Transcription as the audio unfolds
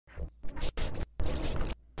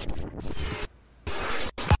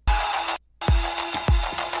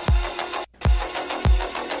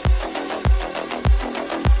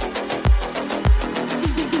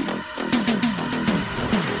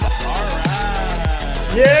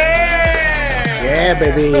Yeah,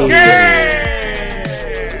 baby. Yeah!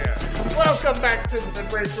 Welcome back to the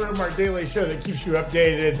Breakroom, our daily show that keeps you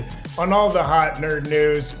updated on all the hot nerd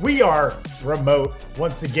news. We are remote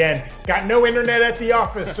once again. Got no internet at the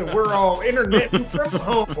office, so we're all internet from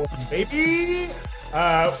home, baby.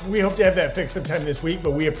 We hope to have that fixed sometime this week,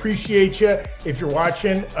 but we appreciate you if you're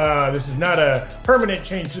watching. This is not a permanent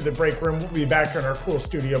change to the break room. We'll be back in our cool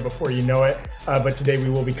studio before you know it. But today we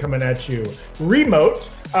will be coming at you remote.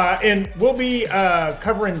 And we'll be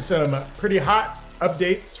covering some pretty hot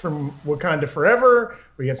updates from Wakanda Forever.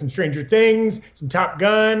 We got some Stranger Things, some Top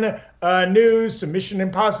Gun news, some Mission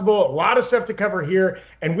Impossible, a lot of stuff to cover here.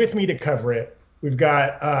 And with me to cover it, we've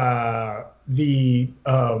got the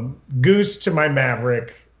goose to my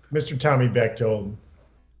Maverick, Mr. Tommy Bechtold.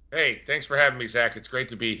 Hey, thanks for having me, Zach. It's great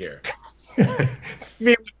to be here.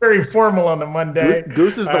 Feeling very formal on a Monday.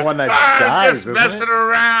 Goose is the one that dies, just messing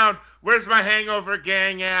around. Where's my hangover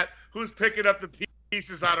gang at? Who's picking up the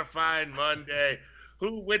pieces on a fine Monday?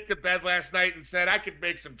 Who went to bed last night and said, I could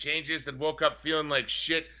make some changes, and woke up feeling like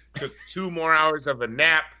shit, took 2 more hours of a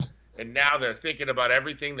nap, and now they're thinking about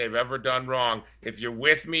everything they've ever done wrong. If you're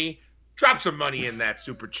with me, drop some money in that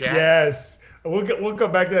super chat. Yes. We'll go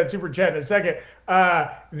back to that super chat in a second.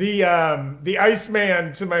 The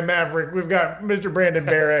Iceman to my Maverick, we've got Mr. Brandon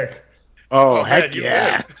Barrick. Oh, heck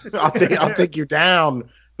yeah. I'll take you down.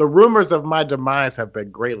 The rumors of my demise have been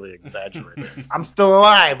greatly exaggerated. I'm still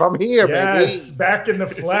alive. I'm here, baby. Yes, back in the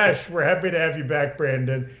flesh. We're happy to have you back,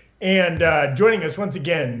 Brandon. And joining us once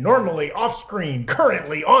again, normally off screen,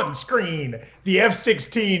 currently on screen, the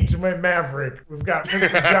F-16 to my Maverick. We've got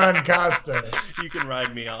Mr. John Costa. You can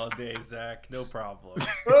ride me all day, Zach. No problem.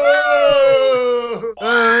 Oh!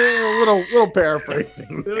 Little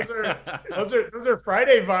paraphrasing. Those are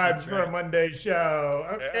Friday vibes for a Monday show.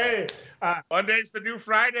 Okay. Monday's the new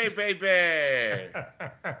Friday, baby.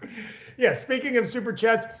 Yeah, speaking of super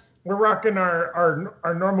chats, we're rocking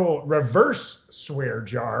our normal reverse swear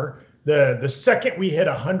jar. The second we hit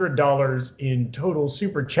 $100 in total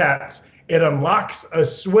super chats, it unlocks a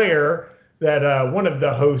swear that one of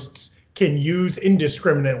the hosts can use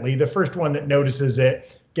indiscriminately. The first one that notices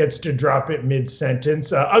it gets to drop it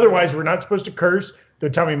mid-sentence. Otherwise, we're not supposed to curse, though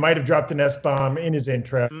Tommy might have dropped an S-bomb in his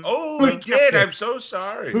intro. Oh, he did. I'm so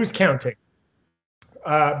sorry. Who's counting?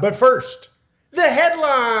 But first, the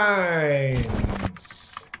headlines.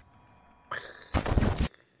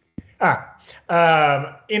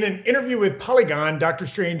 In an interview with Polygon, Doctor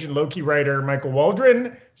Strange and Loki writer Michael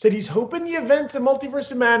Waldron said he's hoping the events of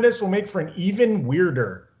Multiverse of Madness will make for an even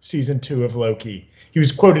weirder season 2 of Loki. He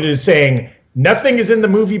was quoted as saying, "Nothing is in the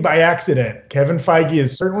movie by accident. Kevin Feige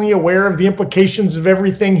is certainly aware of the implications of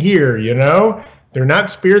everything here, you know? They're not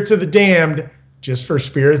spirits of the damned, just for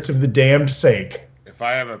spirits of the damned sake." If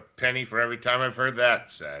I have a penny for every time I've heard that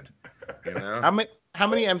said, you know? How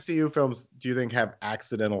many MCU films do you think have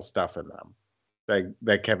accidental stuff in them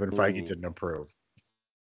that Kevin Feige didn't approve?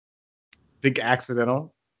 Think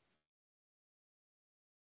accidental?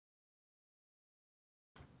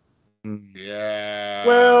 Yeah.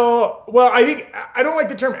 Well, I don't like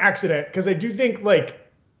the term accident because I do think like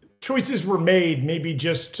choices were made maybe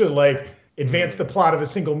just to like advance the plot of a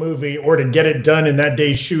single movie or to get it done in that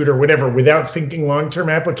day's shoot or whatever without thinking long-term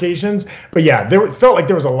applications. But yeah, felt like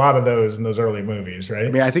there was a lot of those in those early movies, right? I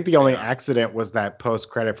mean, I think the only accident was that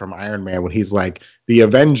post-credit from Iron Man when he's like, the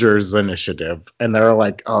Avengers Initiative. And they're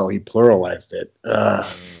like, oh, he pluralized it.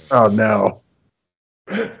 Oh, no.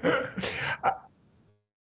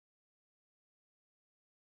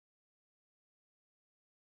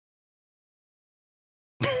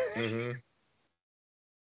 Mm-hmm.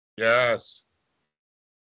 Yes.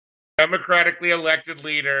 Democratically elected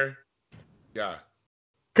leader. Yeah.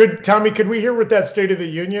 Tommy, could we hear what that State of the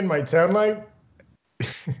Union might sound like?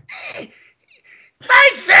 My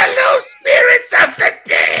fellow spirits of the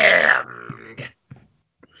damned,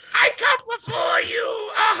 I come before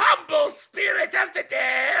you, a humble spirit of the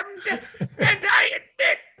damned, and I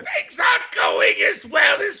admit things aren't going as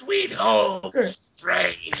well as we'd hoped.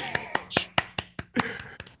 Strange.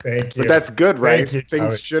 Thank you. But that's good, right? Thank you,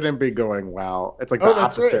 Things Tommy. shouldn't be going well. It's like the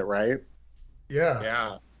opposite, right? Yeah.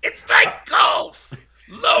 Yeah. It's like golf.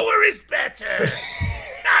 Lower is better.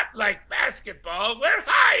 Not like basketball, where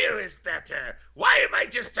higher is better. Why am I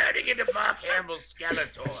just turning into Mark Hamill's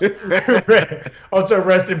Skeletor? Also,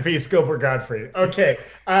 rest in peace, Gilbert Gottfried. Okay.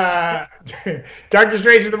 Doctor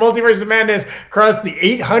Strange and the Multiverse of Madness crossed the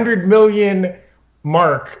 800 million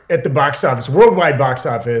mark at the box office, worldwide box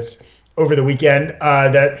office, over the weekend.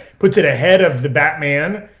 That puts it ahead of The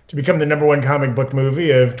Batman to become the #1 comic book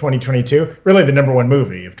movie of 2022. Really the #1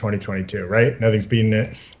 movie of 2022, right? Nothing's beating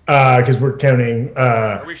it. Because we're counting...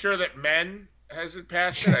 Are we sure that Men Has it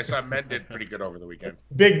passed it? I saw Men did pretty good over the weekend.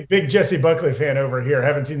 Big Jesse Buckley fan over here.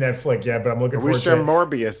 Haven't seen that flick yet, but I'm looking forward to it.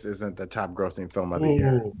 Morbius isn't the top grossing film of the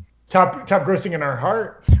year. Top grossing in our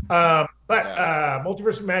heart.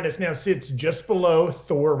 Multiverse of Madness now sits just below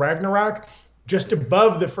Thor Ragnarok, just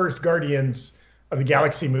above the first Guardians of the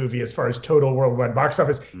Galaxy movie as far as total worldwide box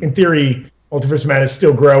office. In theory, Multiverse of Madness is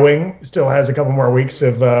still growing, still has a couple more weeks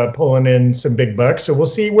of pulling in some big bucks. So we'll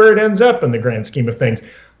see where it ends up in the grand scheme of things.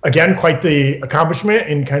 Again, quite the accomplishment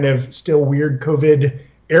in kind of still weird COVID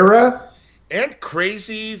era. And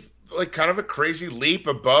crazy, like kind of a crazy leap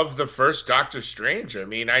above the first Doctor Strange. I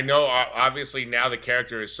mean, I know obviously now the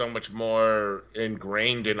character is so much more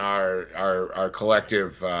ingrained in our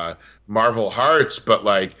collective Marvel hearts, but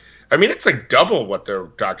like, I mean, it's like double what the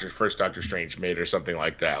first Doctor Strange made or something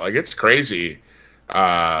like that. Like, it's crazy.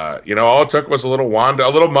 All it took was a little Wanda, a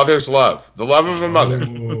little mother's love, the love of a mother,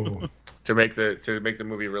 to make the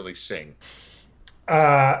movie really sing.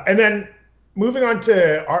 And then moving on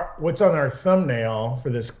to what's on our thumbnail for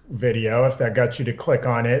this video, if that got you to click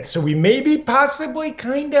on it. So we maybe possibly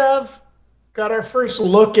kind of got our first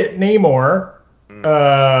look at Namor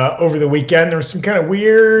over the weekend. There was some kind of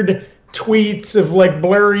weird tweets of like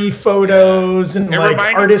blurry photos and like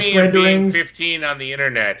artist renderings. Being 15 on the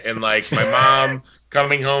internet and like my mom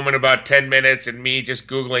coming home in about 10 minutes and me just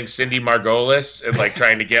Googling Cindy Margolis and like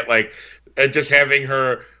trying to get like just having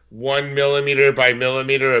her 1 millimeter by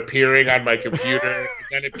millimeter appearing on my computer and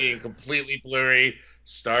then it being completely blurry,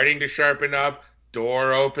 starting to sharpen up,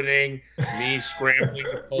 door opening, me scrambling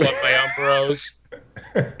to pull up my Umbros.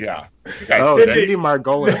 Yeah. Cindy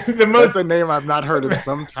Margolis. That's a name I've not heard in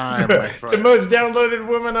some time. The most downloaded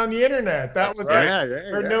woman on the internet. That was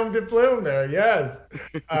her nom de plume there. Yes.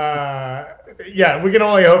 We can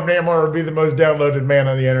only hope Namor will be the most downloaded man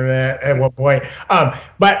on the internet at one point.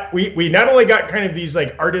 But we not only got kind of these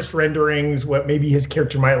like artist renderings, what maybe his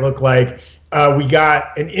character might look like. We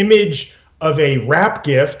got an image of a wrap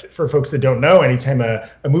gift for folks that don't know. Anytime a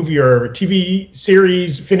movie or a TV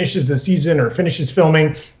series finishes the season or finishes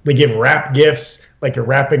filming, they give wrap gifts, like they're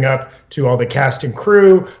wrapping up to all the cast and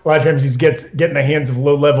crew. A lot of times these get in the hands of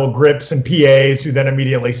low-level grips and PAs who then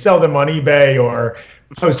immediately sell them on eBay or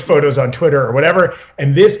post photos on Twitter or whatever.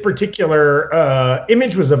 And this particular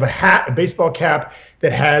image was of a hat, a baseball cap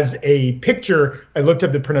that has a picture. I looked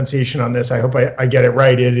up the pronunciation on this. I hope I get it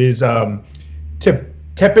right. It is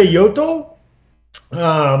Tepeyotl,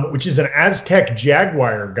 which is an Aztec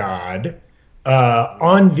jaguar god,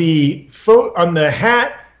 on the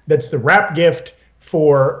hat. That's the wrap gift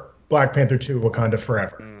for Black Panther 2: Wakanda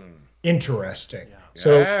Forever. Interesting. Yeah.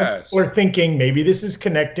 So people are thinking maybe this is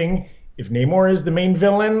connecting. If Namor is the main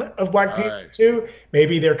villain of Black Panther 2,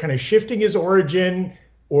 maybe they're kind of shifting his origin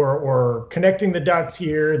or connecting the dots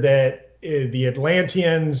here that the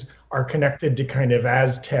Atlanteans are connected to kind of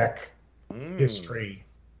Aztec history.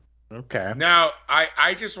 Okay. Now,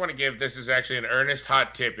 I just want to give, this is actually an earnest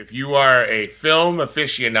hot tip. If you are a film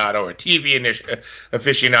aficionado or TV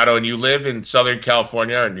aficionado and you live in Southern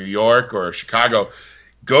California or New York or Chicago,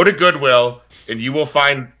 go to Goodwill and you will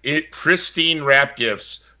find pristine wrap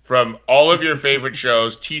gifts from all of your favorite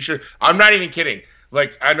shows, T-shirts. I'm not even kidding.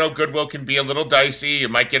 Like, I know Goodwill can be a little dicey. You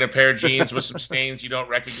might get a pair of jeans with some stains you don't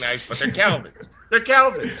recognize, but they're Calvins. They're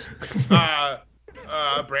Calvins.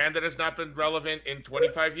 A brand that has not been relevant in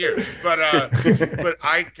 25 years. But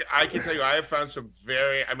I can tell you, I have found some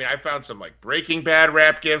I found some like Breaking Bad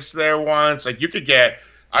wrap gifts there once. Like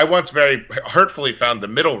I once very hurtfully found the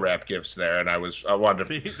middle wrap gifts there, and I wanted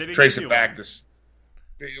to trace it back to.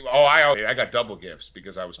 I got double gifts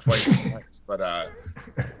because I was twice as nice. But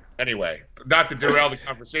anyway, not to derail the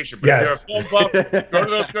conversation, but if you're a full buff, go to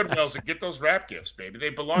those Goodwills and get those wrap gifts, baby.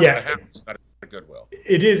 They belong in the house, not a Goodwill.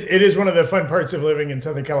 It is one of the fun parts of living in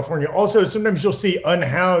Southern California. Also, sometimes you'll see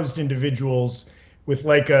unhoused individuals with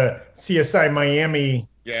like a CSI Miami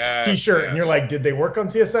T-shirt, and you're like, did they work on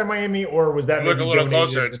CSI Miami, or was that? Look a little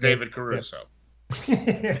closer. It's David Caruso.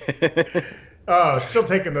 Oh, still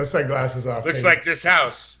taking those sunglasses off. Looks like this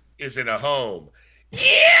house is in a home.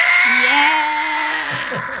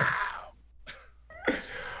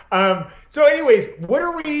 So anyways, what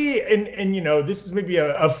are we, and this is maybe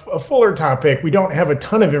a fuller topic. We don't have a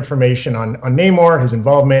ton of information on Namor, his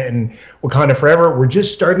involvement in Wakanda Forever. We're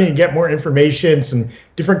just starting to get more information. Some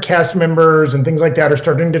different cast members and things like that are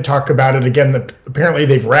starting to talk about it again. Apparently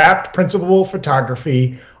they've wrapped principal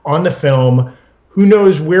photography on the film. Who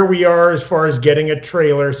knows where we are as far as getting a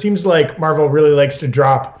trailer. Seems like Marvel really likes to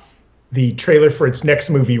drop the trailer for its next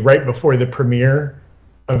movie right before the premiere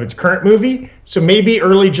of its current movie. So maybe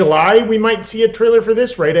early July we might see a trailer for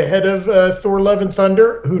this right ahead of Thor: Love and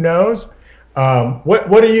Thunder. Who knows?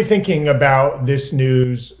 What are you thinking about this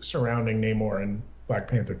news surrounding Namor and Black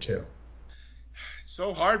Panther 2?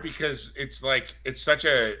 So hard because it's like it's such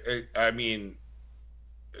I mean,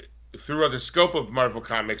 throughout the scope of Marvel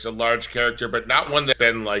Comics, a large character, but not one that's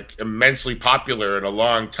been like immensely popular in a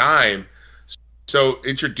long time. So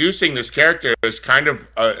introducing this character is kind of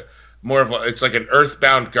more of it's like an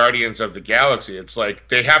earthbound Guardians of the Galaxy. It's like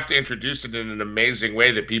they have to introduce it in an amazing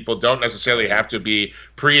way that people don't necessarily have to be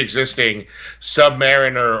pre-existing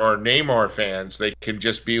Submariner or Namor fans. They can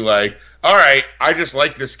just be like, all right, I just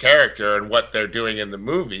like this character and what they're doing in the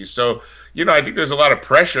movie. So, I think there's a lot of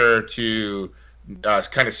pressure to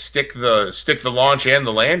kind of stick the launch and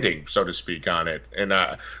the landing, so to speak, on it. And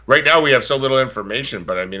right now we have so little information,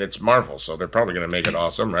 but I mean it's Marvel, so they're probably going to make it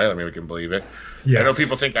awesome, right? I mean we can believe it. Yes. I know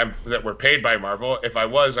people think that we're paid by Marvel. If I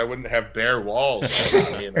was, I wouldn't have bare walls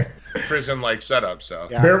in a prison-like setup. So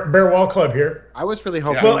yeah. Bare Wall Club here. I was really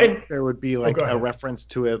hoping there would be like a reference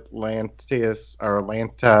to Atlantis or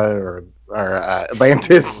Atlanta or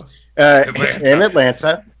Atlantis in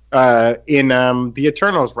Atlanta. In the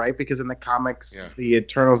Eternals, right? Because in the comics, the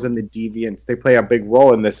Eternals and the Deviants, they play a big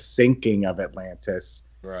role in the sinking of Atlantis.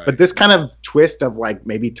 Right. But this kind of twist of like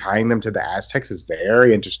maybe tying them to the Aztecs is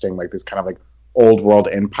very interesting. Like this kind of like old world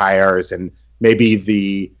empires, and maybe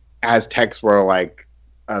the Aztecs were like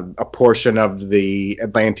a portion of the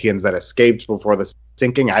Atlanteans that escaped before the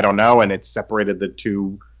sinking. I don't know, and it separated the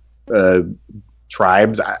two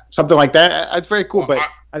tribes, something like that. It's very cool, but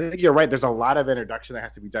I think you're right. There's a lot of introduction that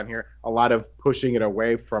has to be done here. A lot of pushing it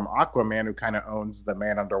away from Aquaman, who kind of owns the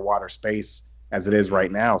man underwater space as it is right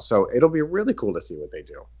now. So it'll be really cool to see what they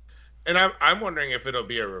do. And I'm wondering if it'll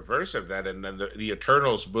be a reverse of that, and then the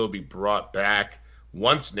Eternals will be brought back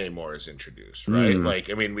once Namor is introduced, right? Like,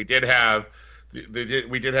 I mean, we did have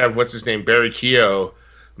what's his name, Barry Keogh,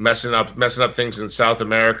 messing up things in South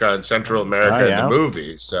America and Central America in the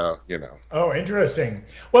movie. So, Oh, interesting.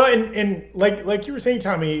 Well, and like you were saying,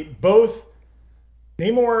 Tommy, both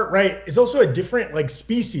Namor, right, is also a different like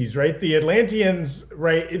species, right? The Atlanteans,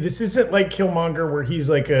 right? This isn't like Killmonger where he's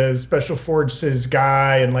like a special forces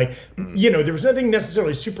guy and like, there was nothing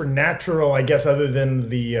necessarily supernatural, I guess, other than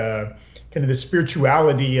the kind of the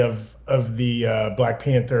spirituality of the Black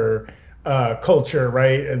Panther culture,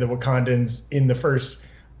 right? And the Wakandans in the first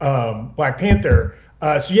Black Panther.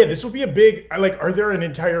 So yeah, this will be a big, are there an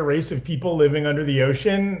entire race of people living under the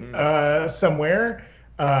ocean somewhere?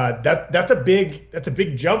 That's a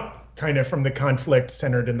big jump kind of from the conflict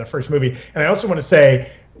centered in the first movie. And I also want to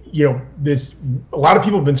say, a lot of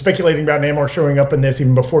people have been speculating about Namor showing up in this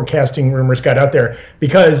even before casting rumors got out there,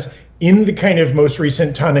 because in the kind of most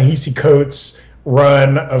recent Ta-Nehisi Coates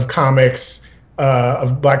run of comics,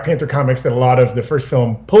 of Black Panther comics that a lot of the first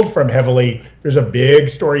film pulled from heavily, there's a big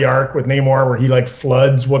story arc with Namor where he like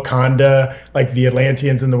floods Wakanda, like the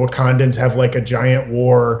Atlanteans and the Wakandans have like a giant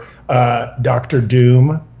war. Dr.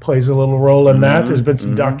 Doom plays a little role in that. There's been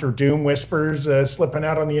some Dr. Doom whispers slipping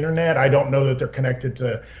out on the internet. I don't know that they're connected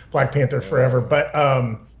to Black Panther forever, but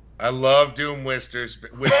I love Doom whispers,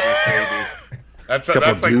 baby. That's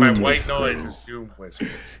like my white noise is Doom whispers.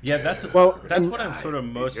 Yeah, that's what I'm sort of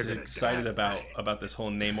most excited about this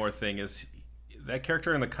whole Namor thing is that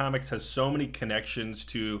character in the comics has so many connections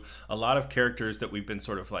to a lot of characters that we've been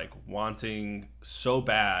sort of like wanting so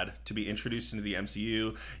bad to be introduced into the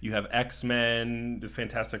MCU. You have X-Men, the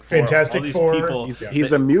Fantastic Four, all these people.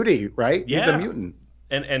 He's a mutie, right? Yeah. He's a mutant.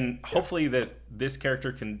 And hopefully that this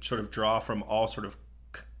character can sort of draw from all sort of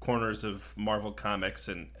corners of Marvel Comics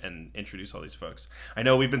and introduce all these folks. I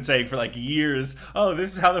know we've been saying for like years, oh,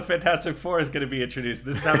 this is how the Fantastic Four is going to be introduced.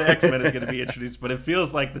 This is how the X-Men is going to be introduced. But it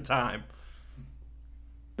feels like the time.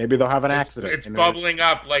 Maybe they'll have an accident. It's bubbling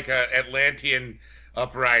up like an Atlantean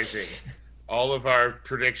uprising. All of our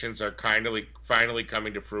predictions are finally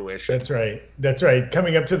coming to fruition. That's right.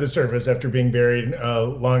 Coming up to the surface after being buried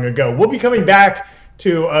long ago. We'll be coming back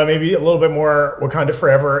to maybe a little bit more Wakanda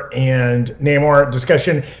Forever and Namor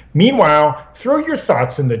discussion. Meanwhile, throw your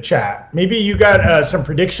thoughts in the chat. Maybe you got some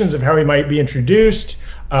predictions of how he might be introduced,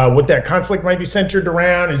 what that conflict might be centered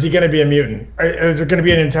around. Is he going to be a mutant? Is there going to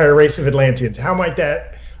be an entire race of Atlanteans? How might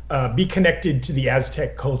that be connected to the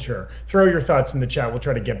Aztec culture? Throw your thoughts in the chat. We'll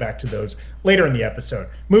try to get back to those later in the episode.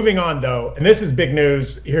 Moving on, though, and this is big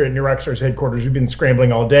news here at New Rockstars headquarters. We've been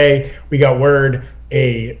scrambling all day. We got word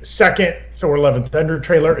a second Thor: Love and Thunder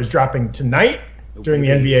trailer is dropping tonight during the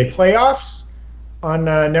NBA playoffs on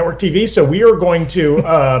network TV. So we are going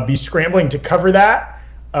to be scrambling to cover that.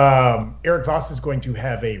 Eric Voss is going to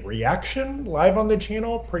have a reaction live on the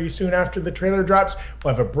channel pretty soon after the trailer drops.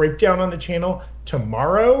 We'll have a breakdown on the channel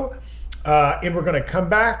tomorrow. And we're going to come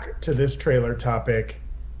back to this trailer topic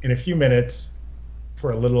in a few minutes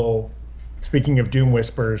for a little, speaking of Doom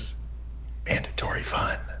Whispers, mandatory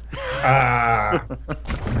fun.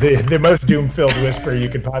 The most doom-filled whisper you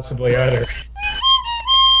could possibly utter.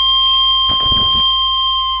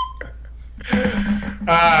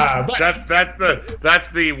 But that's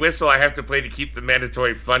the whistle I have to play to keep the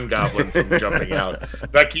mandatory fun goblin from jumping out.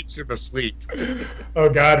 That keeps him asleep. Oh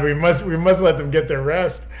God, we must let them get their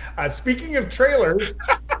rest. Speaking of trailers,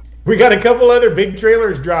 we got a couple other big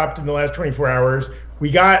trailers dropped in the last 24 hours. We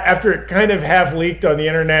got, after it kind of half leaked on the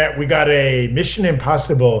internet, we got a Mission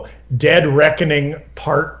Impossible Dead Reckoning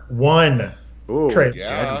Part 1 trailer. Yeah.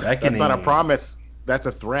 Dead Reckoning. That's not a promise. That's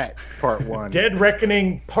a threat. Part 1. Dead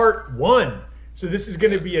Reckoning Part 1. So this is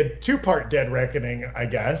going to be a 2-part Dead Reckoning, I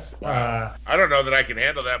guess. I don't know that I can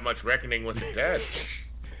handle that much reckoning with the dead.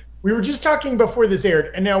 We were just talking before this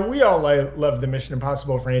aired, and now we all love the Mission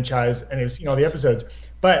Impossible franchise and have seen all the episodes.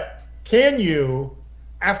 But can you,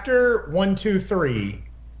 after 1, 2, 3,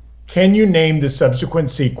 can you name the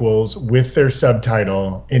subsequent sequels with their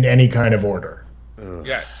subtitle in any kind of order?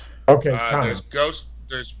 Yes. Okay, Tom.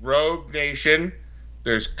 There's Rogue Nation.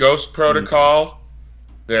 There's Ghost Protocol.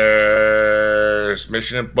 There's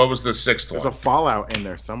Mission. What was the 6th one? There's a Fallout in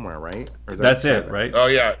there somewhere, right? Or is that That's it, 7? right? Oh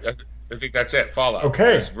yeah, I think that's it. Fallout.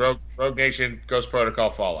 Okay. There's Rogue Nation, Ghost Protocol,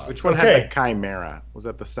 Fallout. Which one had the Chimera? Was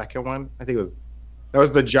that the second one? I think it was. That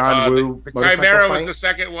was the John Woo. The Chimera was the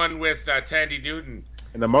second one with Tandy Newton.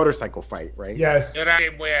 And the motorcycle fight, right? Yes. The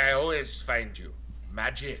same way I always find you.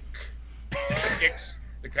 Magic. Kicks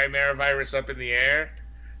the Chimera virus up in the air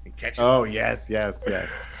and catches it. Oh, yes.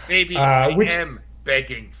 Maybe I am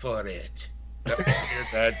begging for it.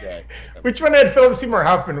 That guy. Which one had Philip Seymour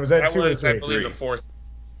Hoffman? Was that 2 or 3? I believe the 4th.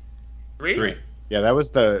 3? Yeah, that was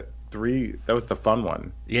the 3. That was the fun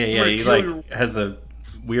one. Yeah. He has a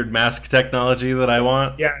weird mask technology that I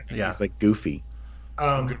want. Yes. Yeah. It's like Goofy.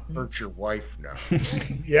 I'm gonna hurt your wife now.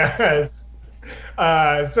 Yes.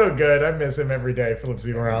 So good. I miss him every day, Philip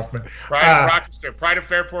Seymour Hoffman. Pride of Rochester, Pride of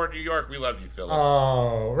Fairport, New York. We love you, Philip.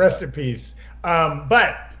 Oh, rest in peace.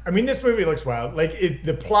 But I mean, this movie looks wild. Like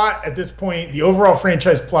the plot at this point, the overall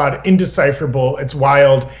franchise plot, indecipherable. It's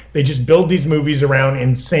wild. They just build these movies around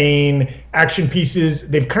insane action pieces.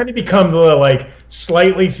 They've kind of become the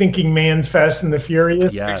slightly thinking man's Fast and the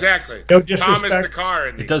Furious. Yes. Exactly. No disrespect. Tom is the car.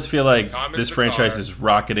 It does feel like this franchise is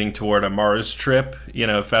rocketing toward a Mars trip. You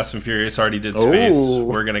know, Fast and Furious already did space.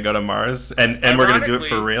 We're gonna go to Mars, and we're gonna do it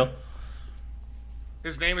for real.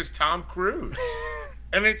 His name is Tom Cruise.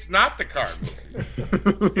 And it's not the car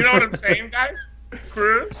movie. You know what I'm saying, guys?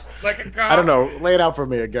 Cruise, like a car. I don't know. Lay it out for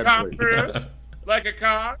me again, Tom please. Cruise, like a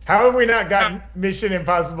car. How have we not gotten Mission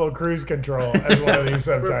Impossible Cruise Control as one of these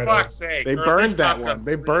For subtitles? fuck's sake. They burned that one.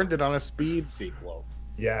 They burned it on a Speed sequel.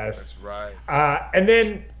 Yes. That's right. And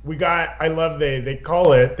then we got, I love they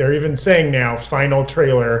call it, they're even saying now, final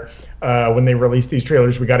trailer. When they release these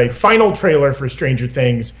trailers, we got a final trailer for Stranger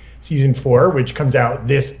Things Season 4, which comes out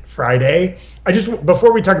this Friday.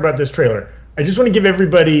 Before we talk about this trailer, I just want to give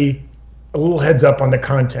everybody a little heads up on the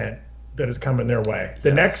content that is coming their way.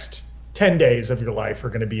 The next 10 days of your life are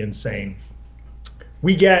going to be insane.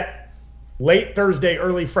 We get late Thursday,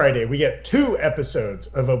 early Friday, we get 2 episodes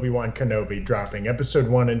of Obi-Wan Kenobi dropping, episode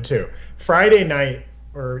 1 and 2. Friday night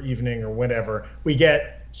or evening or whatever, we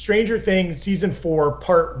get Stranger Things Season 4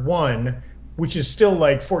 Part 1, which is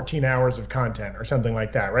still 14 hours of content or something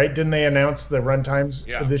like that, right? Didn't they announce the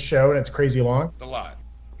runtimes of this show, and it's crazy long? It's a lot.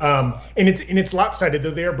 And it's lopsided,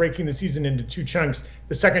 though they are breaking the season into 2 chunks.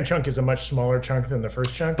 The second chunk is a much smaller chunk than the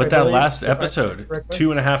first chunk. But that last episode,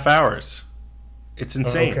 2.5 hours. It's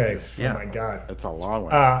insane. Okay. Yeah. Oh my God. That's a long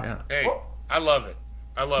one. Hey, I love it.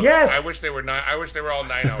 I love Yes. it. I wish they were all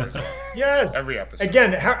 9 hours long. Yes. Every episode.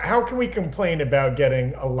 Again, how can we complain about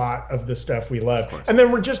getting a lot of the stuff we love? And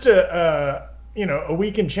then we're just a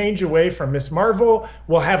week and change away from Miss Marvel.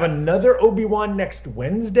 We'll have another Obi-Wan next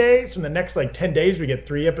Wednesday. So in the next 10 days, we get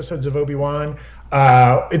 3 episodes of Obi-Wan.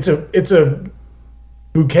 It's a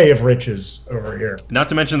bouquet of riches over here. Not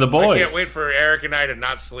to mention the boys. I can't wait for Eric and I to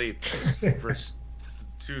not sleep for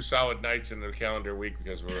 2 solid nights in the calendar week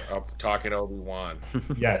because we're up talking Obi-Wan.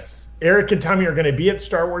 Yes. Eric and Tommy are going to be at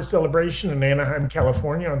Star Wars Celebration in Anaheim,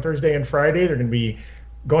 California on Thursday and Friday. They're going to be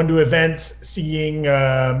going to events, seeing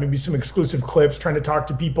maybe some exclusive clips, trying to talk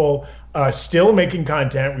to people, still making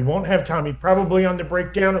content. We won't have Tommy probably on the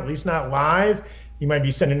breakdown, at least not live. He might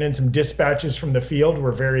be sending in some dispatches from the field.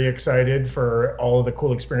 We're very excited for all of the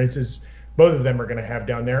cool experiences both of them are going to have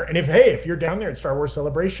down there. And if you're down there at Star Wars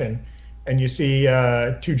Celebration and you see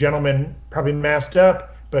 2 gentlemen probably masked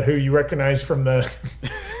up, but who you recognize from the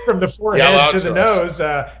from the forehead to the nose,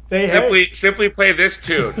 say simply play this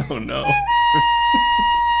tune. Oh no.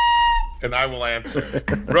 and I will answer.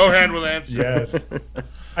 Rohan will answer. Yes.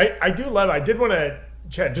 I do love it. I did want to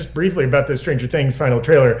chat just briefly about the Stranger Things final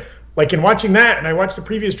trailer. Like in watching that, and I watched the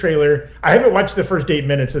previous trailer, I haven't watched the first 8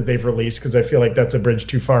 minutes that they've released because I feel like that's a bridge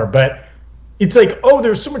too far. But it's like, oh,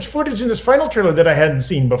 there's so much footage in this final trailer that I hadn't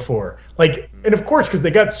seen before. Like, and of course, because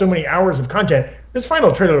they got so many hours of content, this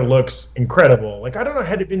final trailer looks incredible. Like, I don't know,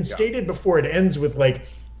 had it been stated before it ends with like,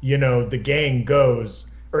 you know, the gang goes,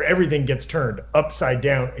 or everything gets turned upside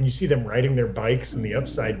down, and you see them riding their bikes in the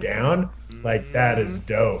upside down. Like, that is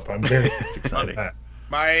dope. I'm very excited.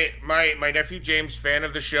 My nephew James, fan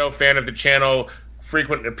of the show, fan of the channel,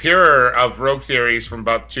 frequent appearer of Rogue Theories from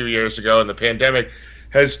about 2 years ago in the pandemic,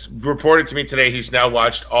 has reported to me today he's now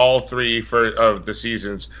watched all 3 of the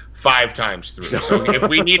seasons 5 times through. So if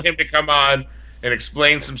we need him to come on and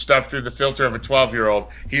explain some stuff through the filter of a 12-year-old,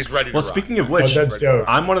 he's ready to rock. Speaking of which,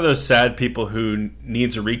 I'm one of those sad people who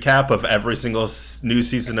needs a recap of every single new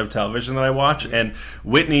season of television that I watch. And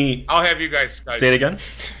Whitney... I'll have you guys Skype. Say it again?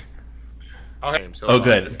 Oh,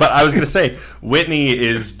 good. But I was going to say, Whitney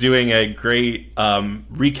is doing a great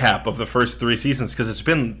recap of the first 3 seasons, because it's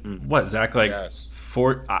been, what, Zach, like... Yes.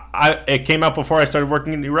 It came out before I started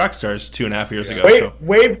working at New Rockstars 2.5 years ago.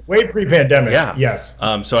 Way pre-pandemic. Yeah. Yes.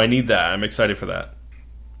 So I need that. I'm excited for that.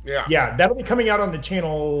 Yeah, that'll be coming out on the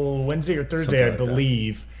channel Wednesday or Thursday, I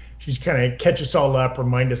believe. She's kind of catch us all up,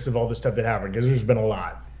 remind us of all the stuff that happened, because there's been a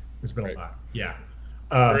lot. A lot. Yeah.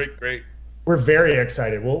 Great. We're very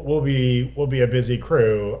excited. We'll be a busy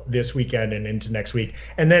crew this weekend and into next week,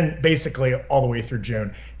 and then basically all the way through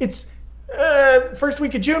June. It's first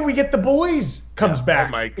week of June, we get The Boys comes back.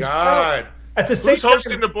 Oh my God! At the same Who's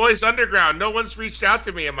hosting The Boys Underground? No one's reached out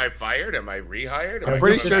to me. Am I fired? Am I rehired? I'm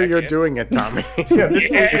pretty sure you're doing it, Tommy.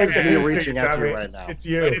 It's me reaching out to you right now. It's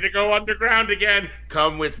you. Ready to go underground again?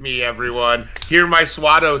 Come with me, everyone. Hear my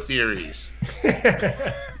Swatto theories.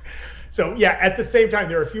 So yeah, at the same time,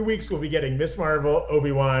 there are a few weeks we'll be getting Miss Marvel,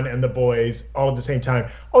 Obi-Wan, and The Boys all at the same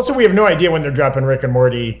time. Also, we have no idea when they're dropping Rick and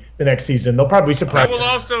Morty the next season. They'll probably surprise. That will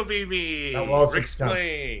also be me. That will also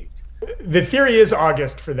explain. The theory is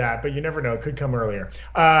August for that, but you never know. It could come earlier.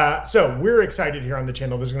 So we're excited here on the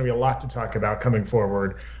channel. There's going to be a lot to talk about coming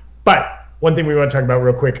forward. But one thing we want to talk about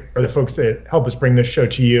real quick are the folks that help us bring this show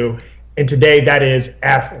to you. And today, that is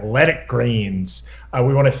Athletic Greens.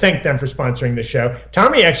 We want to thank them for sponsoring the show.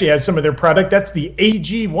 Tommy actually has some of their product. That's the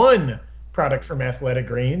AG1 product from Athletic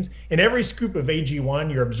Greens. In every scoop of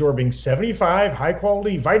AG1, you're absorbing 75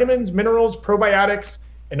 high-quality vitamins, minerals, probiotics,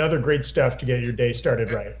 and other great stuff to get your day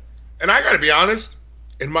started right. And I got to be honest,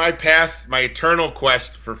 in my path, my eternal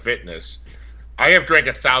quest for fitness, I have drank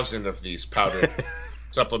 1,000 of these powdered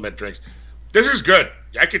supplement drinks. This is good.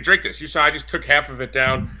 I could drink this. You saw I just took half of it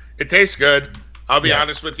down. It tastes good. I'll be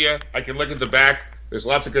honest with you. I can look at the back. There's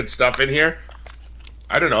lots of good stuff in here.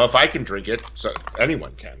 I don't know if I can drink it, so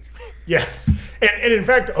anyone can. Yes. And in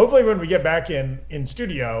fact, hopefully when we get back in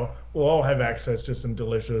studio, we'll all have access to some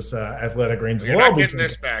delicious Athletic Greens. You're not getting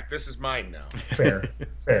this back. This is mine now. Fair.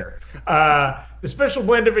 The special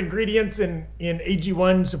blend of ingredients in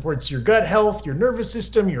AG1 supports your gut health, your nervous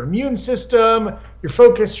system, your immune system, your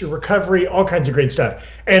focus, your recovery, all kinds of great stuff.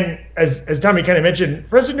 And as Tommy kind of mentioned,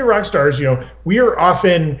 for us at New Rockstars, we are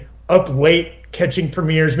often up late catching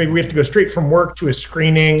premieres. Maybe we have to go straight from work to a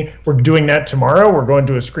screening. We're doing that tomorrow. We're going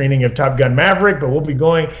to a screening of Top Gun Maverick, but we'll be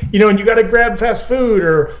going, and you got to grab fast food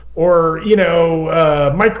or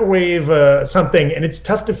microwave something. And it's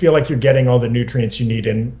tough to feel like you're getting all the nutrients you need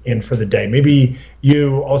in for the day. Maybe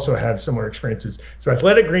you also have similar experiences. So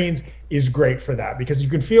Athletic Greens is great for that, because you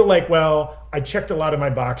can feel like, well, I checked a lot of my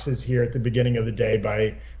boxes here at the beginning of the day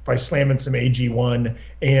by slamming some AG1,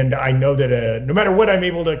 and I know that no matter what I'm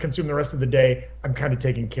able to consume the rest of the day, I'm kind of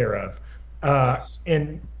taken care of.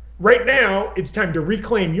 And right now, it's time to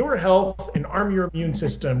reclaim your health and arm your immune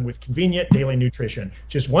system with convenient daily nutrition.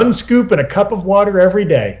 Just 1 scoop and a cup of water every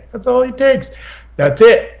day. That's all it takes. That's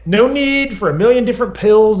it. No need for a million different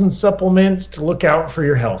pills and supplements to look out for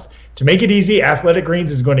your health. To make it easy, Athletic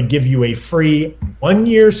Greens is going to give you a free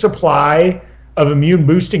 1-year supply of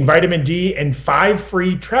immune-boosting vitamin D and 5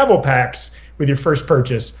 free travel packs with your first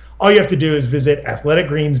purchase. All you have to do is visit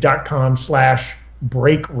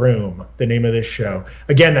athleticgreens.com/breakroom, the name of this show.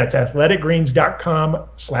 Again, that's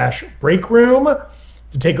athleticgreens.com/breakroom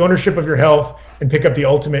to take ownership of your health and pick up the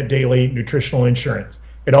ultimate daily nutritional insurance.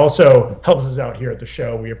 It also helps us out here at the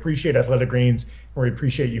show. We appreciate Athletic Greens, and we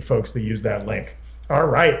appreciate you folks that use that link. All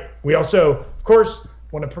right. We also, of course,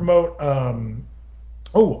 want to promote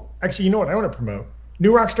actually, you know what I want to promote?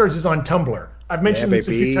 New Rockstars is on Tumblr. I've mentioned this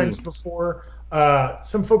a few times before.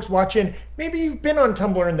 Some folks watching, maybe you've been on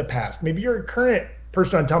Tumblr in the past. Maybe you're a current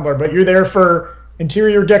person on Tumblr, but you're there for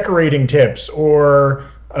interior decorating tips or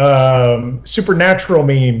supernatural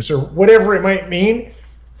memes or whatever it might mean,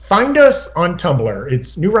 find us on Tumblr.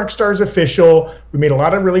 It's New Rockstars Official. We made a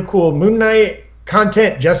lot of really cool Moon Knight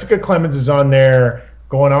content. Jessica Clemens is on there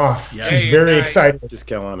going off. Yeah. She's very excited. Just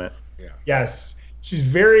killing it. Yeah. Yes. She's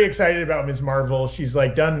very excited about Ms. Marvel. She's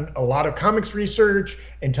like done a lot of comics research,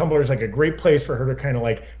 and Tumblr is like a great place for her to kind of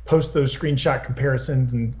like post those screenshot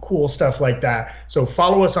comparisons and cool stuff like that. So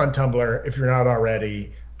follow us on Tumblr if you're not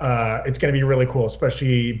already. It's going to be really cool,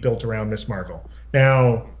 especially built around Ms. Marvel.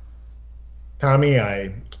 Now, Tommy,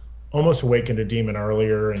 I almost awakened a demon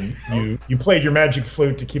earlier, and you played your magic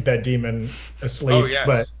flute to keep that demon asleep. Oh, yes.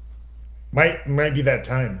 But might be that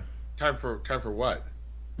time. Time for what?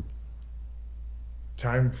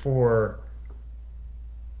 Time for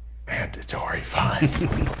mandatory fun.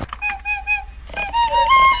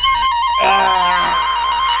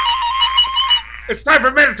 It's time for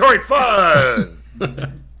mandatory fun.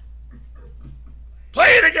 Play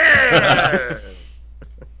it again.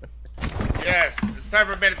 Yes, it's time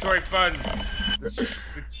for mandatory fun. The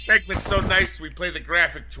segment's so nice we play the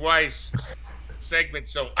graphic twice. The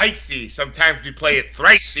segment's so icy sometimes we play it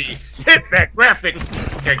thrice-y. Hit that graphic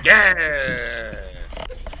again.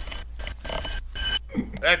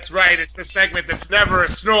 That's right, it's the segment that's never a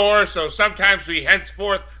snore, so sometimes we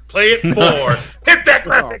henceforth play it four. Hit that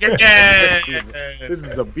graphic again! This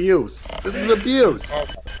is abuse. This is abuse.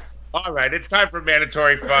 All right, it's time for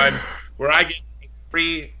mandatory fun, where I get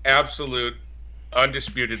three absolute,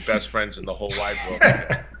 undisputed best friends in the whole wide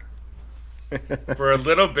world for a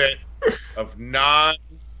little bit of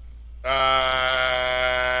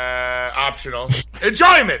non-optional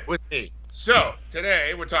enjoyment with me. So,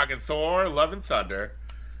 today we're talking Thor, Love and Thunder.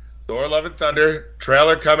 Thor, Love and Thunder,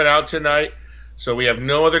 trailer coming out tonight. So we have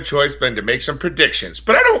no other choice than to make some predictions.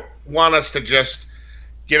 But I don't want us to just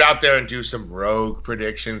get out there and do some rogue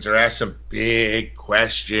predictions or ask some big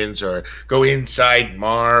questions or go inside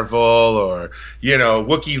Marvel or,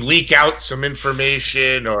 Wookiee leak out some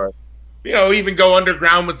information or, even go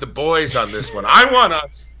underground with the boys on this one. I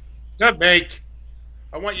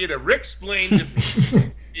want you to explain to me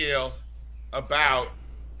feel about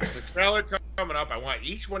the trailer coming up. I want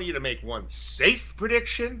each one of you to make one safe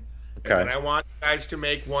prediction. Okay. And I want you guys to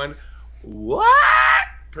make one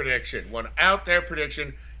prediction, one out there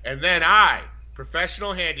prediction. And then I,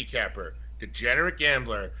 professional handicapper, degenerate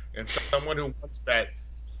gambler, and someone who once bet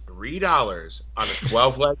 $3 on a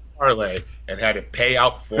 12-leg parlay and had to pay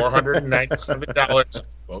out $497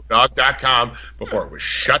 on Bodog.com before it was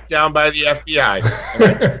shut down by the FBI. And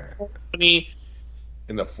I took money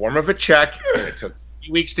in the form of a check, and it took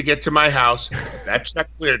 3 weeks to get to my house. That check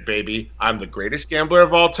cleared, baby. I'm the greatest gambler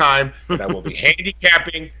of all time, and I will be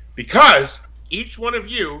handicapping because each one of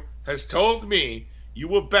you has told me you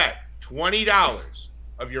will bet $20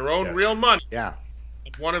 of your own real money on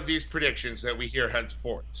one of these predictions that we hear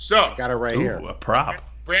henceforth. So, got it right here. A prop.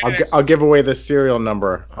 I'll give away the serial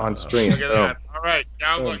number on stream. Look at that. All right,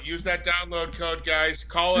 download. Use that download code, guys.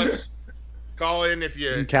 Call us. Call in if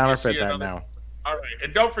you can counterfeit that now. All right,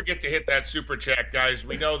 and don't forget to hit that super chat, guys.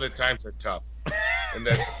 We know that times are tough, and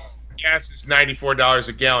that gas is $94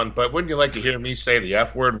 a gallon. But wouldn't you like to hear me say the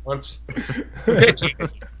F word once?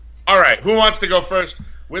 All right, who wants to go first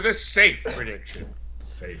with a safe prediction?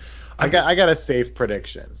 Safe. I got a safe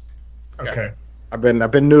prediction. Okay. I've been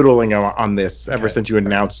noodling on this ever since you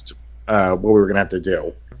announced what we were gonna have to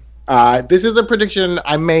do. This is a prediction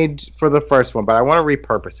I made for the first one, but I want to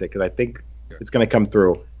repurpose it because I think it's gonna come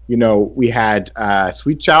through. We had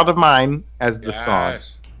Sweet Child of Mine as the song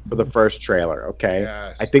for the first trailer, okay?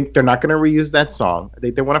 Yes. I think they're not going to reuse that song. I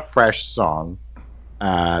think they want a fresh song.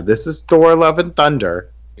 This is Thor, Love, and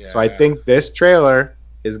Thunder. Yeah. So I think this trailer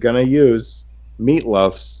is going to use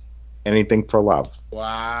Meatloaf's Anything for Love.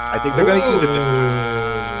 Wow. I think they're going to use it this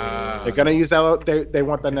time. They're going to use that. They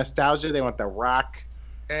want the nostalgia. They want the rock.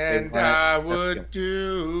 And I would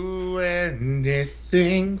do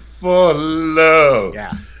anything for love.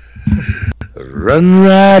 Yeah. Run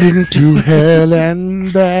right into hell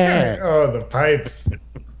and back. Oh, the pipes.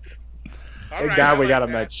 Thank God we got a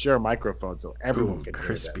mature microphone so everyone can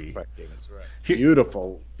crispy. Hear that. That's right.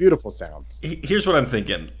 Beautiful, beautiful sounds. Here's what I'm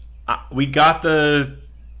thinking. We got the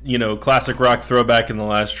classic rock throwback in the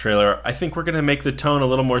last trailer. I think we're going to make the tone a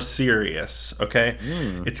little more serious, okay?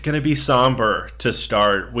 It's going to be somber to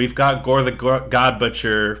start. We've got Gore the God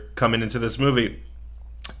Butcher coming into this movie.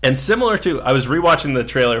 And similar to, I was rewatching the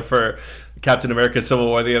trailer for Captain America Civil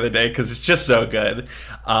War the other day because it's just so good.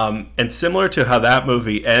 And similar to how that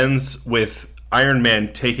movie ends with Iron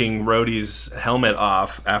Man taking Rhodey's helmet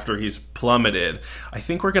off after he's plummeted, I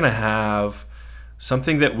think we're going to have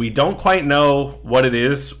something that we don't quite know what it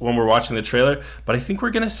is when we're watching the trailer, but I think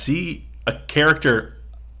we're going to see a character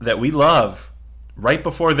that we love right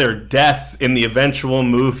before their death in the eventual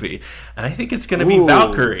movie. And I think it's going to be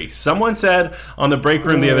Valkyrie. Someone said on the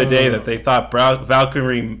Breakroom the other day that they thought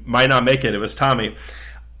Valkyrie might not make it. It was Tommy.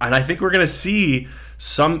 And I think we're going to see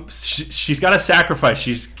she's got a sacrifice.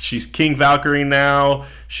 She's King Valkyrie now.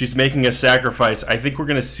 She's making a sacrifice. I think we're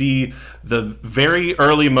going to see the very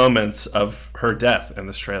early moments of her death in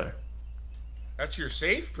this trailer. That's your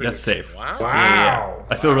safe prediction? That's safe. Wow. Yeah.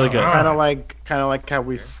 I feel really good. Kind of like how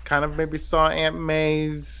we kind of maybe saw Aunt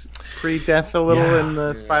May's pre-death a little in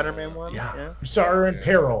the Spider-Man one. Yeah. We saw her in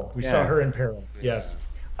peril. We saw her in peril. Yes.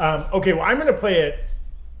 Okay, well, I'm going to play it.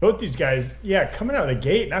 Both these guys, coming out of the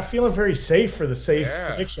gate, not feeling very safe for the safe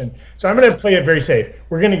prediction. So I'm going to play it very safe.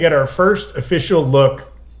 We're going to get our first official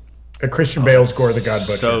look at Christian Bale's Gore the God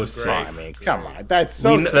Butcher. So safe. I mean, come on. That's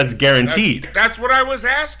guaranteed. That's what I was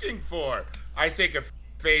asking for. I think a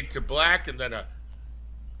fade to black and then a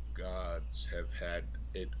gods have had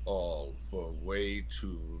it all for way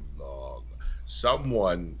too long.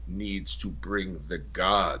 Someone needs to bring the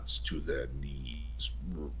gods to their knees.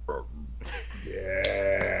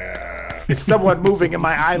 Yeah. Is someone moving in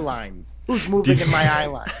my eye line? Who's moving in my eye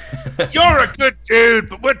line? You're a good dude,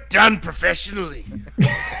 but we're done professionally.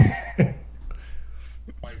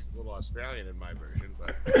 Wife's a little Australian in my version,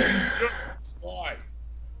 but why?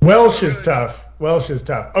 Welsh is tough.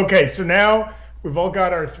 Okay, so now we've all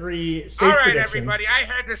got our 3 safe predictions. All right, everybody. I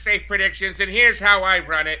heard the safe predictions, and here's how I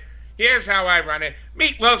run it.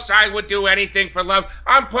 Meatloaf's I would do anything for love.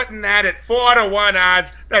 I'm putting that at 4-1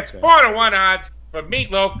 odds. That's 4-1 odds for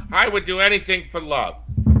Meatloaf. I would do anything for love.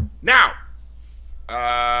 Now,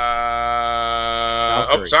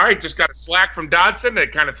 sorry, just got a slack from Dodson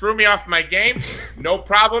that kind of threw me off my game. No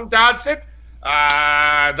problem, Dodson.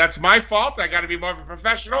 That's my fault. I got to be more of a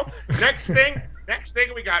professional. Next thing,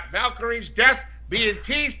 we got Valkyrie's death being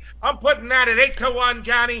teased. I'm putting that at 8-1,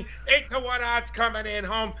 Johnny. 8-1 odds coming in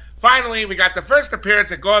home. Finally, we got the first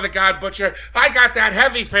appearance of Gore the God Butcher. I got that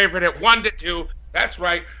heavy favorite at 1-2. That's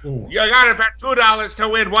right. Ooh. You got to bet $2 to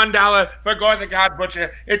win $1 for Gore the God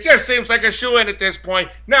Butcher. It just seems like a shoe-in at this point.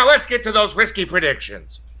 Now let's get to those risky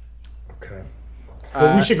predictions. Okay.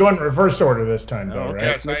 Well, we should go in reverse order this time, though,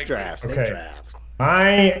 right? Yes, draft.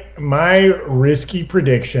 My risky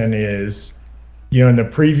prediction is, in the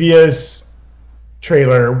previous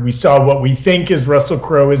trailer, we saw what we think is Russell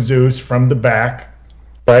Crowe as Zeus from the back,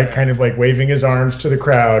 right? Kind of like waving his arms to the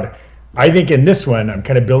crowd. I think in this one, I'm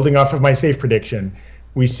kind of building off of my safe prediction,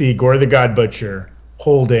 we see Gore the God Butcher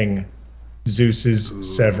holding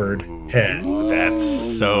Zeus's severed head. Oh, that's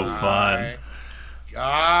so fun.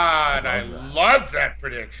 God, I love that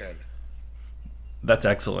prediction. That's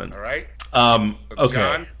excellent. All right. Okay.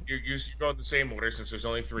 John, you go in the same order since there's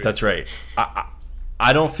only 3. That's right.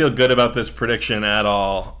 I don't feel good about this prediction at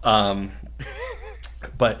all.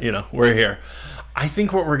 But, we're here. I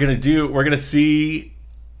think what we're going to do, we're going to see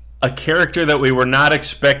a character that we were not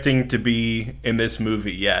expecting to be in this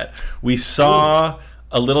movie yet. We saw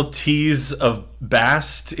a little tease of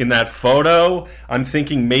Bast in that photo. I'm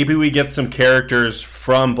thinking maybe we get some characters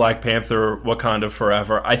from Black Panther Wakanda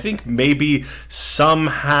Forever. I think maybe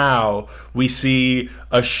somehow we see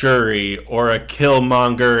a Shuri or a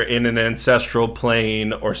Killmonger in an ancestral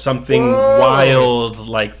plane or something wild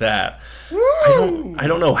like that. I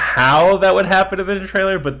don't know how that would happen in the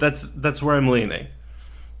trailer, but that's where I'm leaning.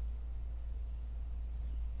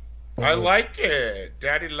 I like it.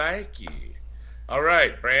 Daddy like you. All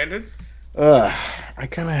right, Brandon. I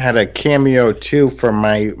kind of had a cameo too for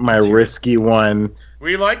my risky one.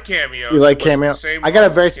 We like cameos. You like cameo? I got a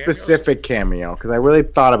very specific cameo because I really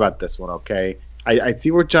thought about this one. Okay, I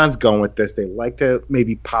see where John's going with this. They like to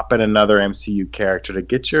maybe pop in another MCU character to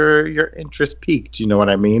get your interest piqued. You know what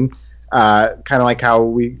I mean? Kind of like how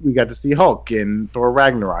we got to see Hulk in Thor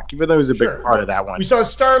Ragnarok, even though it was a big part of that one. We saw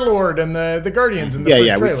Star-Lord and the Guardians in the first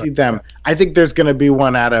trailer. We see them. I think there's going to be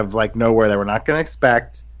one out of nowhere that we're not going to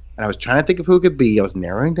expect. And I was trying to think of who it could be. I was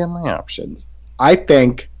narrowing down my options. I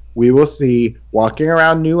think we will see walking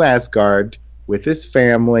around New Asgard with his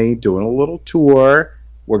family, doing a little tour.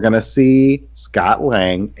 We're going to see Scott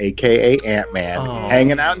Lang, a.k.a. Ant-Man,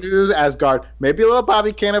 hanging out in New Asgard. Maybe a little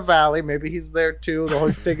Bobby Cannavale. Maybe he's there, too.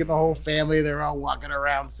 He's taking the whole family. They're all walking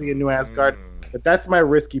around seeing New Asgard. But that's my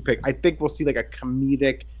risky pick. I think we'll see a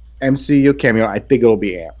comedic MCU cameo. I think it'll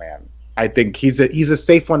be Ant-Man. I think he's a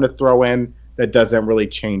safe one to throw in that doesn't really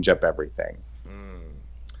change up everything.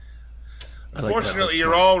 Unfortunately,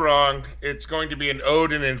 you're all wrong. It's going to be an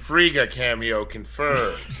Odin and Frigga cameo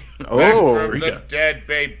confirmed. Oh, from the dead,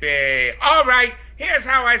 baby. All right, Here's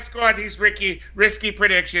how I score these risky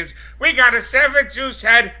predictions. We got a 7 Zeus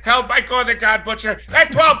head held by Gore the God Butcher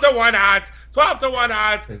at 12-1 odds. 12-1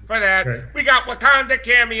 odds for that. Right. We got Wakanda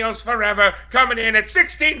cameos forever coming in at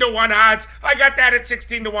 16-1 odds. I got that at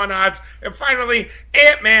 16-1 odds. And finally,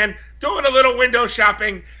 Ant-Man doing a little window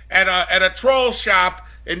shopping at a troll shop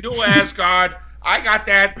in New Asgard. I got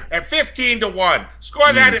that at 15-1.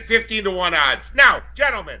 Score that at 15-1 odds. Now,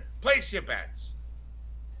 gentlemen, place your bets.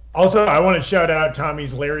 Also, I want to shout out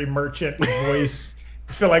Tommy's Larry Merchant voice.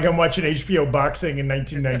 I feel like I'm watching HBO boxing in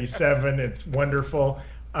 1997. It's wonderful.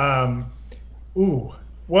 Well,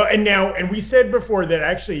 and we said before that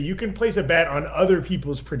actually you can place a bet on other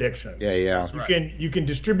people's predictions. Yeah. You can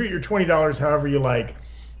distribute your $20 however you like.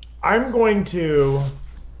 I'm going to.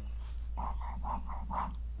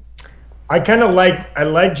 I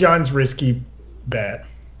like John's risky bet.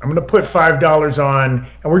 I'm going to put $5 on,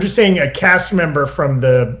 and we're just saying a cast member from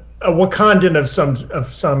a Wakandan of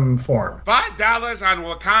some form. $5 on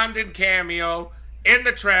Wakandan cameo in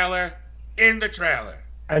the trailer.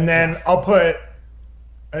 And then I'll put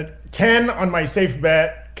a 10 on my safe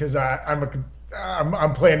bet because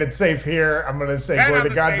I'm playing it safe here. I'm going to say Gore the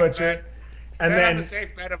God Butcher. Bet. And then the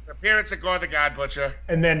safe bet of the appearance of Gore the God Butcher.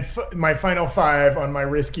 And then my final 5 on my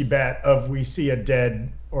risky bet of we see a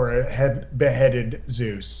dead or a beheaded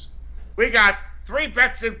Zeus. We got 3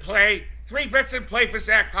 bets in play. 3 bets in play for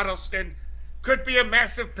Zach Huddleston. Could be a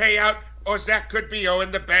massive payout, or Zach could be owing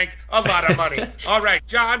the bank a lot of money. All right,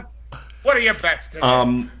 John, what are your bets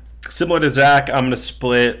today? Similar to Zach, I'm going to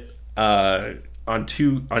split on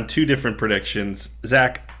two different predictions.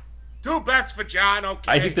 Zach, 2 bets for John, okay.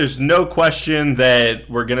 I think there's no question that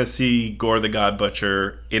we're going to see Gore the God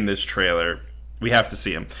Butcher in this trailer. We have to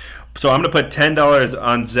see him. So I'm going to put $10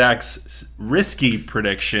 on Zach's risky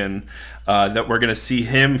prediction that we're going to see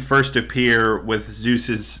him first appear with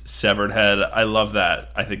Zeus's severed head. I love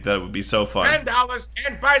that. I think that would be so fun. $10,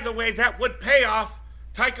 and by the way, that would pay off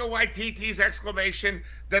Taika Waititi's exclamation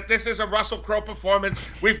that this is a Russell Crowe performance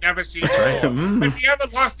we've never seen before. Has he ever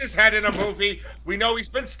lost his head in a movie? We know he's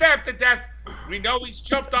been stabbed to death. We know he's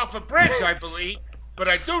jumped off a bridge, I believe. But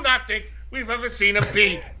I do not think we've ever seen him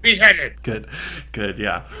be beheaded. Good,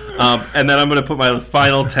 yeah. And then I'm going to put my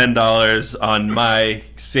final $10 on my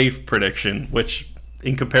safe prediction, which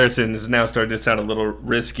in comparison is now starting to sound a little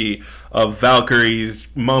risky, of Valkyrie's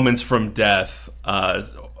moments from death.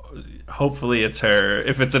 Hopefully it's her.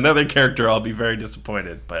 If it's another character, I'll be very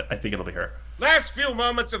disappointed, but I think it'll be her. Last few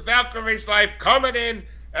moments of Valkyrie's life coming in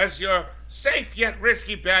as your safe yet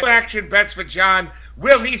risky bet. Action bets for John.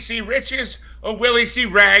 Will he see riches or will he see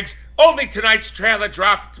rags? Only tonight's trailer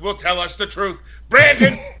drop will tell us the truth.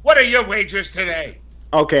 Brandon, what are your wagers today?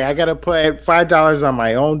 Okay, I got to put $5 on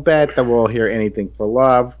my own bet that we'll hear anything for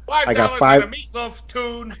love. $5 I got on a Meatloaf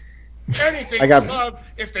tune. Anything for love.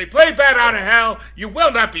 If they play Bat Out of Hell, you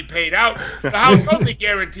will not be paid out. The house only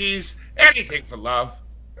guarantees anything for love.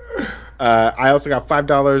 I also got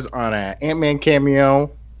 $5 on an Ant-Man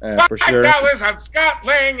cameo. For sure. $5 on Scott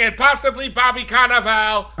Lang and possibly Bobby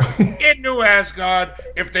Cannavale in New Asgard.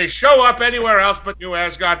 If they show up anywhere else but New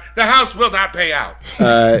Asgard, the house will not pay out.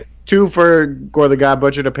 2 for Gore the God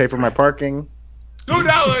Butcher to pay for my parking.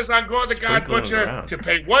 $2 on Gore the God Butcher to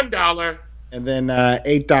pay $1. And then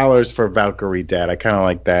 $8 for Valkyrie dead. I kind of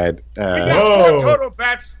like that. We got 4 total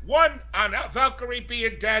bets. 1 on Valkyrie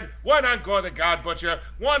being dead, 1 on Gore the God Butcher,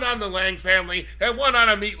 1 on the Lang family, and 1 on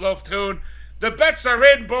a Meatloaf tune. The bets are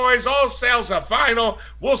in, boys. All sales are final.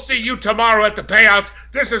 We'll see you tomorrow at the payouts.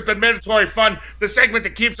 This has been Mandatory Fun, the segment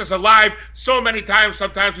that keeps us alive so many times.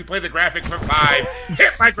 Sometimes we play the graphic for 5.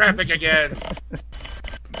 Hit my graphic again.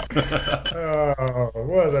 Oh,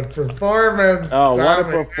 what a performance. Oh, Tommy. What a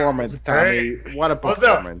performance, Tommy. What a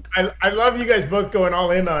performance. Also, I love you guys both going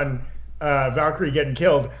all in on Valkyrie getting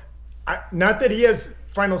killed. Not that he has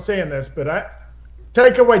final say in this, but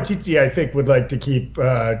Taika Waititi, I think, would like to keep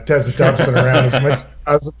Tessa Thompson around as much as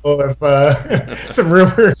possible if some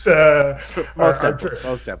rumors are true.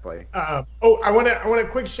 Most definitely. I want to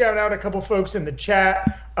quick shout out a couple folks in the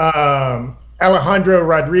chat. Alejandro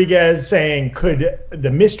Rodriguez saying, could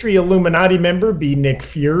the mystery Illuminati member be Nick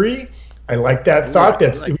Fury? I like that thought.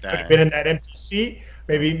 He could have been in that empty seat.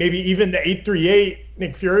 Maybe even the 838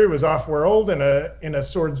 Nick Fury was off-world in a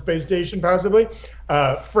sword space station, possibly.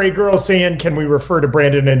 Frey Girl saying, can we refer to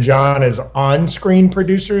Brandon and John as on-screen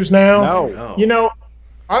producers now? No. You know,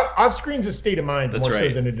 off-screen's a state of mind more so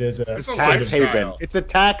than it is a tax haven. It's a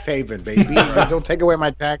tax haven, baby. Don't take away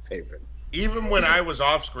my tax haven. Even when I was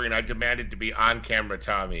off screen, I demanded to be on camera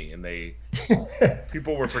Tommy, and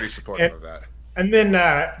people were pretty supportive of that. And then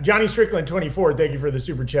Johnny Strickland 24, thank you for the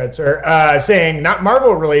super chat, sir, saying not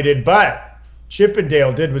Marvel related, but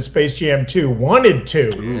Chippendale did with Space Jam 2. Wanted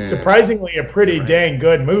to. Surprisingly, a pretty dang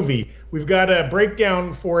good movie. We've got a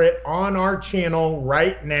breakdown for it on our channel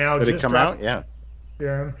right now. Did it come out? Yeah.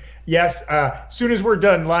 Yes. As soon as we're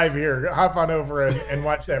done live here, hop on over and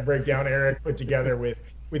watch that breakdown Eric put together with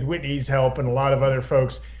Whitney's help and a lot of other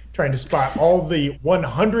folks trying to spot all the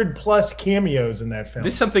 100+ cameos in that film.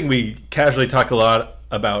 This is something we casually talk a lot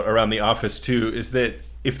about around the office, too, is that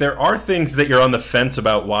if there are things that you're on the fence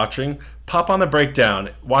about watching, pop on the breakdown.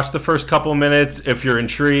 Watch the first couple minutes. If you're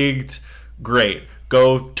intrigued, great.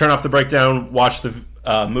 Go turn off the breakdown, watch the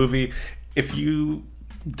movie. If you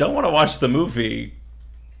don't want to watch the movie,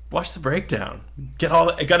 watch the breakdown. Get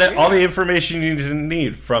all the information you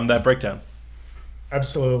need from that breakdown.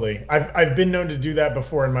 Absolutely. I've been known to do that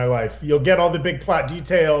before in my life. You'll get all the big plot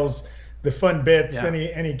details, the fun bits,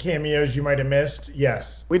 any cameos you might have missed.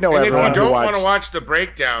 Yes. We know and everyone. If you don't want to watch the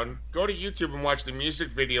breakdown, go to YouTube and watch the music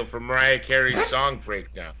video for Mariah Carey's song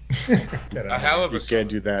Breakdown. A hell of a song. You can't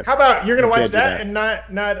do that. How about you're going to watch that and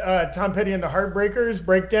not Tom Petty and the Heartbreakers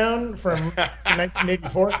Breakdown from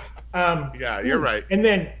 1984? Yeah, you're right. And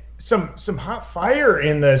then some hot fire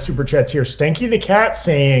in the super chats here. Stanky the Cat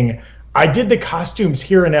saying, I did the costumes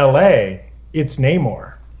here in LA. It's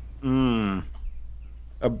Namor.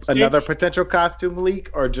 Another potential costume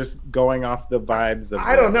leak, or just going off the vibes of?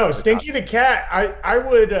 I don't know. Stinky the Cat. I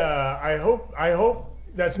would. I hope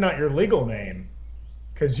that's not your legal name,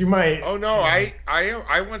 because you might. Oh no! I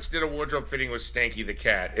once did a wardrobe fitting with Stanky the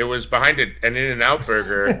Cat. It was behind an In-N-Out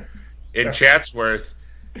burger in Chatsworth.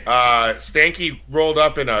 Stanky rolled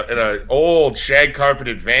up in an old shag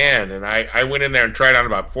carpeted van, and I went in there and tried on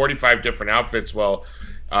about 45 different outfits. Well,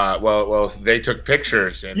 they took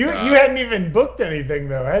pictures. And, you hadn't even booked anything,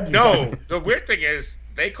 though, had you? No. The weird thing is,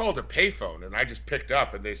 they called a payphone, and I just picked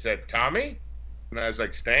up, and they said, Tommy? And I was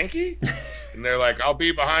like, Stanky? And they're like, I'll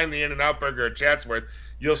be behind the In-N-Out burger at Chatsworth.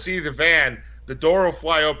 You'll see the van. The door will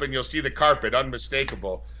fly open. You'll see the carpet,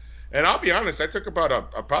 unmistakable. And I'll be honest, I took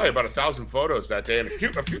probably about 1,000 photos that day and a few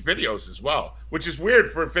videos as well, which is weird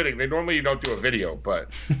for a fitting. Normally you don't do a video, but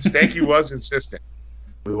Stanky was insistent.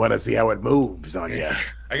 We want to see how it moves on you.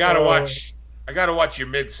 I gotta watch your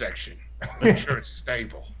midsection. Make sure it's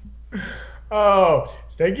stable. Oh,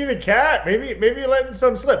 Stanky the Cat. Maybe you're letting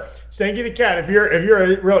some slip. Stanky the Cat. If you're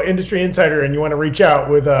a real industry insider and you want to reach out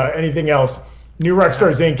with anything else,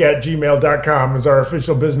 newrockstarsinc@gmail.com is our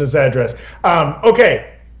official business address. Okay,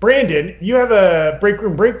 Brandon, you have a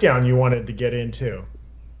Breakroom breakdown you wanted to get into.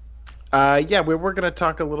 Yeah, we're going to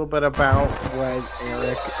talk a little bit about what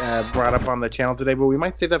Eric brought up on the channel today, but we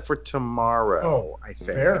might save that for tomorrow, I think.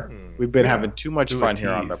 Fair. We've been having too much fun here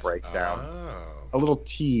on the breakdown. A little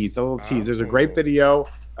tease. There's a great video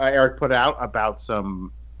Eric put out about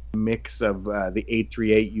some mix of the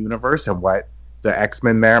 838 universe and what the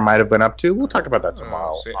X-Men there might have been up to. We'll talk about that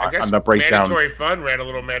tomorrow on the breakdown. Mandatory fun ran a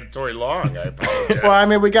little mandatory long. I apologize. Well, I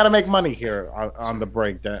mean, we got to make money here on the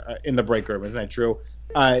breakdown in the break room, isn't that true?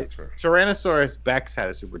 Tyrannosaurus Bex had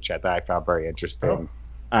a super chat that I found very interesting.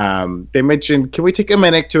 They mentioned, can we take a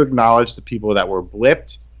minute to acknowledge the people that were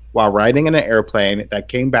blipped while riding in an airplane that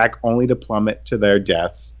came back only to plummet to their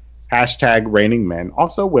deaths? Hashtag raining men.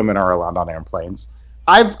 Also, women are allowed on airplanes.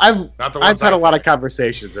 I've had a lot of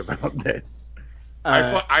conversations about this.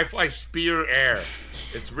 I fly Spear Air.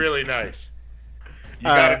 It's really nice. You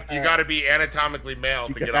gotta be anatomically male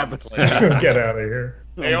to get on the plane. Get out of here.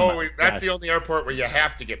 That's the only airport where you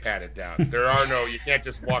have to get patted down. You can't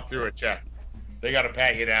just walk through a check. They got to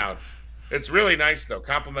pat you down. It's really nice though.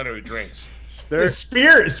 Complimentary drinks.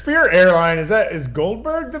 Spear Airline, is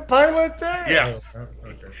Goldberg the pilot there? Yeah.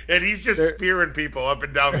 Okay. And he's just spearing people up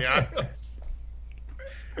and down the aisles.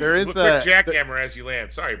 There is a jackhammer as you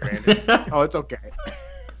land. Sorry, Brandon. Oh, it's okay.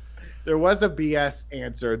 There was a BS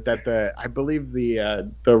answer that I believe the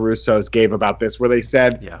Russos gave about this, where they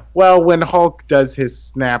said, well, when Hulk does his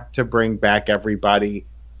snap to bring back everybody,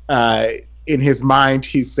 in his mind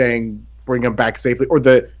he's saying bring them back safely, or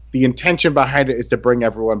the intention behind it is to bring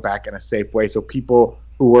everyone back in a safe way, so people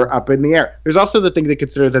who were up in the air. There's also the thing they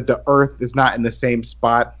consider that the Earth is not in the same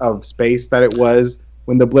spot of space that it was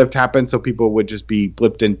when the blip happened, so people would just be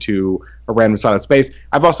blipped into a random spot of space.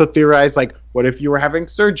 I've also theorized, like, what if you were having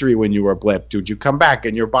surgery when you were blipped? Would you come back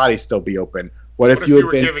and your body still be open? What if you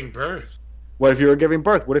were giving birth? What if you were giving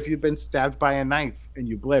birth? What if you'd been stabbed by a knife and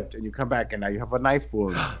you blipped and you come back and now you have a knife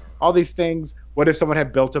wound? All these things. What if someone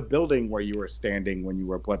had built a building where you were standing when you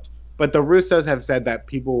were blipped? But the Russos have said that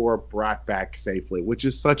people were brought back safely, which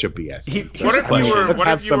is such a BS. What if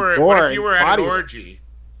you were at an orgy?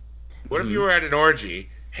 What if you were at an orgy,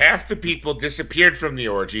 half the people disappeared from the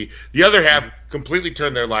orgy, the other half completely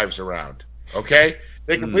turned their lives around, okay?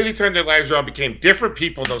 They completely turned their lives around, became different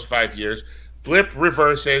people those 5 years. Blip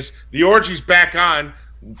reverses. The orgy's back on,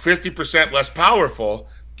 50% less powerful.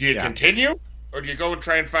 Do you continue? Or do you go and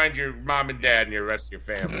try and find your mom and dad and the rest of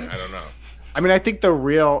your family? I don't know. I mean, I think the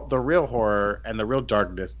real horror and the real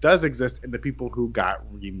darkness does exist in the people who got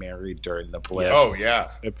remarried during the blip. Yes. Oh,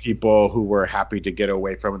 yeah. The people who were happy to get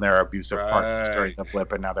away from their abusive partners during the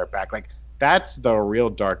blip, and now they're back. Like, that's the real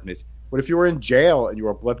darkness. But if you were in jail and you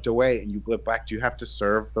were blipped away and you blip back, do you have to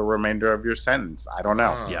serve the remainder of your sentence? I don't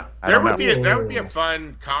know. That would be a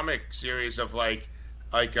fun comic series of like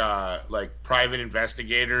private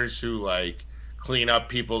investigators who like clean up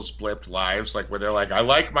people's blipped lives, like where they're like, I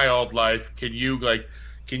like my old life. Can you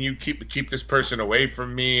keep this person away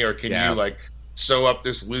from me, or can you like sew up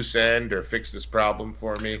this loose end or fix this problem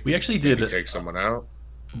for me? We actually did take someone out.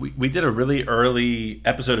 We did a really early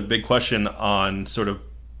episode of Big Question on sort of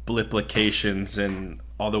bliplications and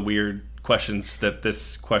all the weird questions that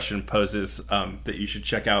this question poses that you should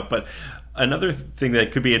check out. But another thing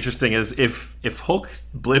that could be interesting is if Hulk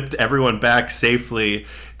blipped everyone back safely,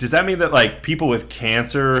 does that mean that like people with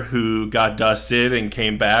cancer who got dusted and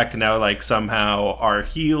came back now like somehow are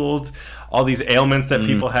healed? All these ailments that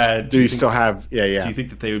people had. Do you still have? Yeah. Do you think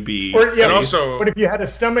that they would be? Or, also, what if you had a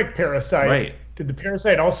stomach parasite? Right. Did the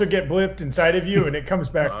parasite also get blipped inside of you and it comes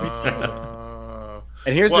back with you?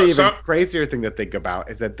 And here's the even crazier thing to think about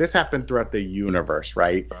is that this happened throughout the universe,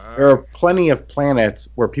 right? There are plenty of planets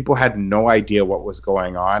where people had no idea what was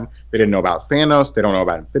going on. They didn't know about Thanos. They don't know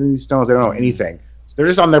about Infinity Stones. They don't know anything. So they're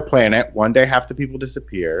just on their planet. One day, half the people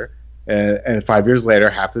disappear. And 5 years later,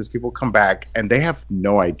 half those people come back, and they have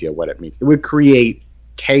no idea what it means. It would create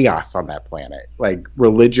chaos on that planet, like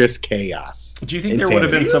religious chaos. Do you think there would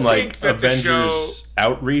have been some like Avengers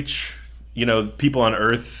outreach? You know, people on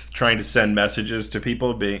Earth trying to send messages to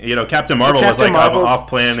people. Being, you know, Captain Marvel was like off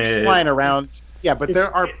planet, flying around. Yeah, but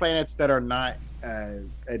there are planets that are not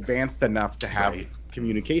advanced enough to have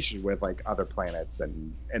communication with like other planets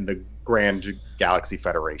and the Grand Galaxy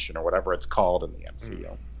Federation or whatever it's called in the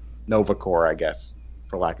MCU. Nova Corps, I guess,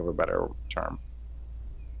 for lack of a better term.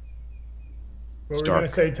 What were you going to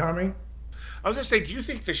say, Tommy? I was going to say, do you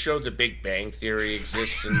think the show The Big Bang Theory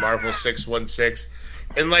exists in Marvel 616?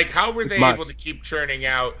 And like, how were they able to keep churning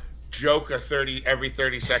out every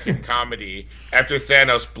 30-second comedy after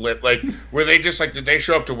Thanos blip? Like, were they just like, did they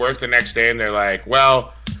show up to work the next day and they're like,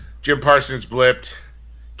 well, Jim Parsons blipped,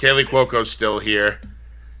 Kaylee Cuoco's still here,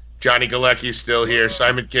 Johnny Galecki's still here,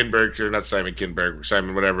 Simon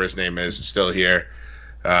whatever his name is still here.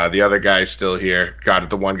 The other guy's still here. God,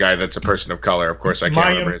 the one guy that's a person of color. Of course, I can't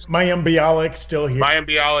remember his name. Mayim Bialik's still here. Mayim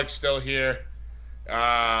Bialik's still here.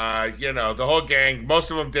 You know, the whole gang.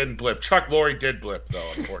 Most of them didn't blip. Chuck Lorre did blip,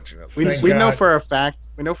 though. Unfortunately, we know for a fact.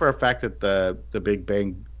 We know for a fact that the Big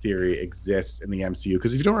Bang Theory exists in the MCU.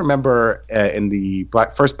 Because if you don't remember, in the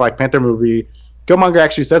first Black Panther movie, Killmonger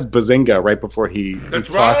actually says "Bazinga" right before he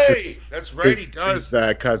tosses his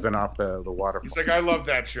cousin off the waterfall. He's like, "I love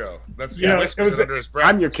that show." That's under his breath.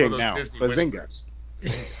 I'm your king now, Bazinga.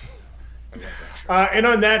 And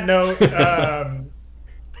on that note,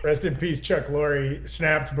 rest in peace, Chuck Lorre.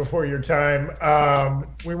 Snapped before your time.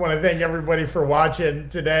 We want to thank everybody for watching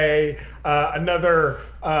today. Another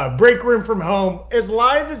break room from home, as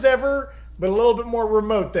live as ever, but a little bit more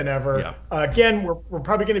remote than ever. Yeah. Again, we're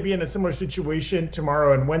probably going to be in a similar situation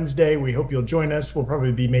tomorrow and Wednesday. We hope you'll join us. We'll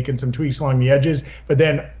probably be making some tweaks along the edges. But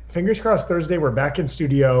then, fingers crossed, Thursday, we're back in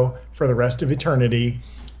studio for the rest of eternity.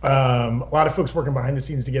 A lot of folks working behind the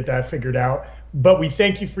scenes to get that figured out. But we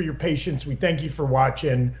thank you for your patience. We thank you for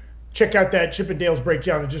watching. Check out that Chip and Dale's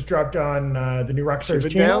breakdown that just dropped on the new Rockstars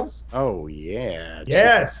channel. Oh, yeah.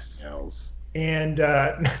 Yes. And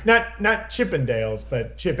not Chip and Dale's,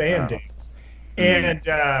 but Chip and Dale's. And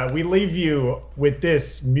we leave you with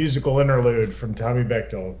this musical interlude from Tommy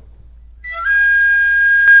Bechtel.